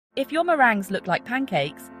If your meringues look like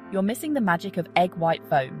pancakes, you're missing the magic of egg white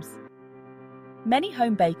foams. Many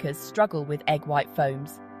home bakers struggle with egg white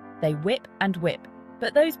foams. They whip and whip,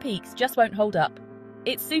 but those peaks just won't hold up.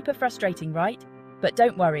 It's super frustrating, right? But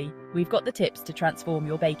don't worry, we've got the tips to transform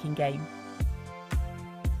your baking game.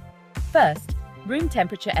 First, room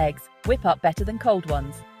temperature eggs whip up better than cold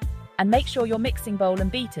ones. And make sure your mixing bowl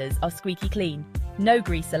and beaters are squeaky clean, no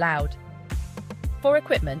grease allowed. For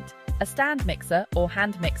equipment, a stand mixer or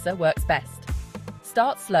hand mixer works best.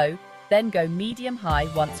 Start slow, then go medium-high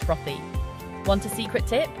once frothy. Want a secret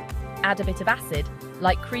tip? Add a bit of acid,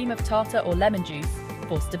 like cream of tartar or lemon juice,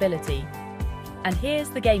 for stability. And here's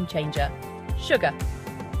the game changer: sugar.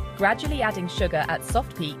 Gradually adding sugar at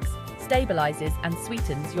soft peaks stabilizes and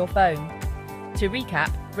sweetens your foam. To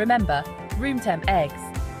recap, remember, room temp eggs,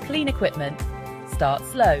 clean equipment, start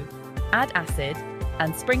slow, add acid,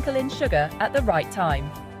 and sprinkle in sugar at the right time.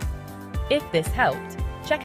 If this helped,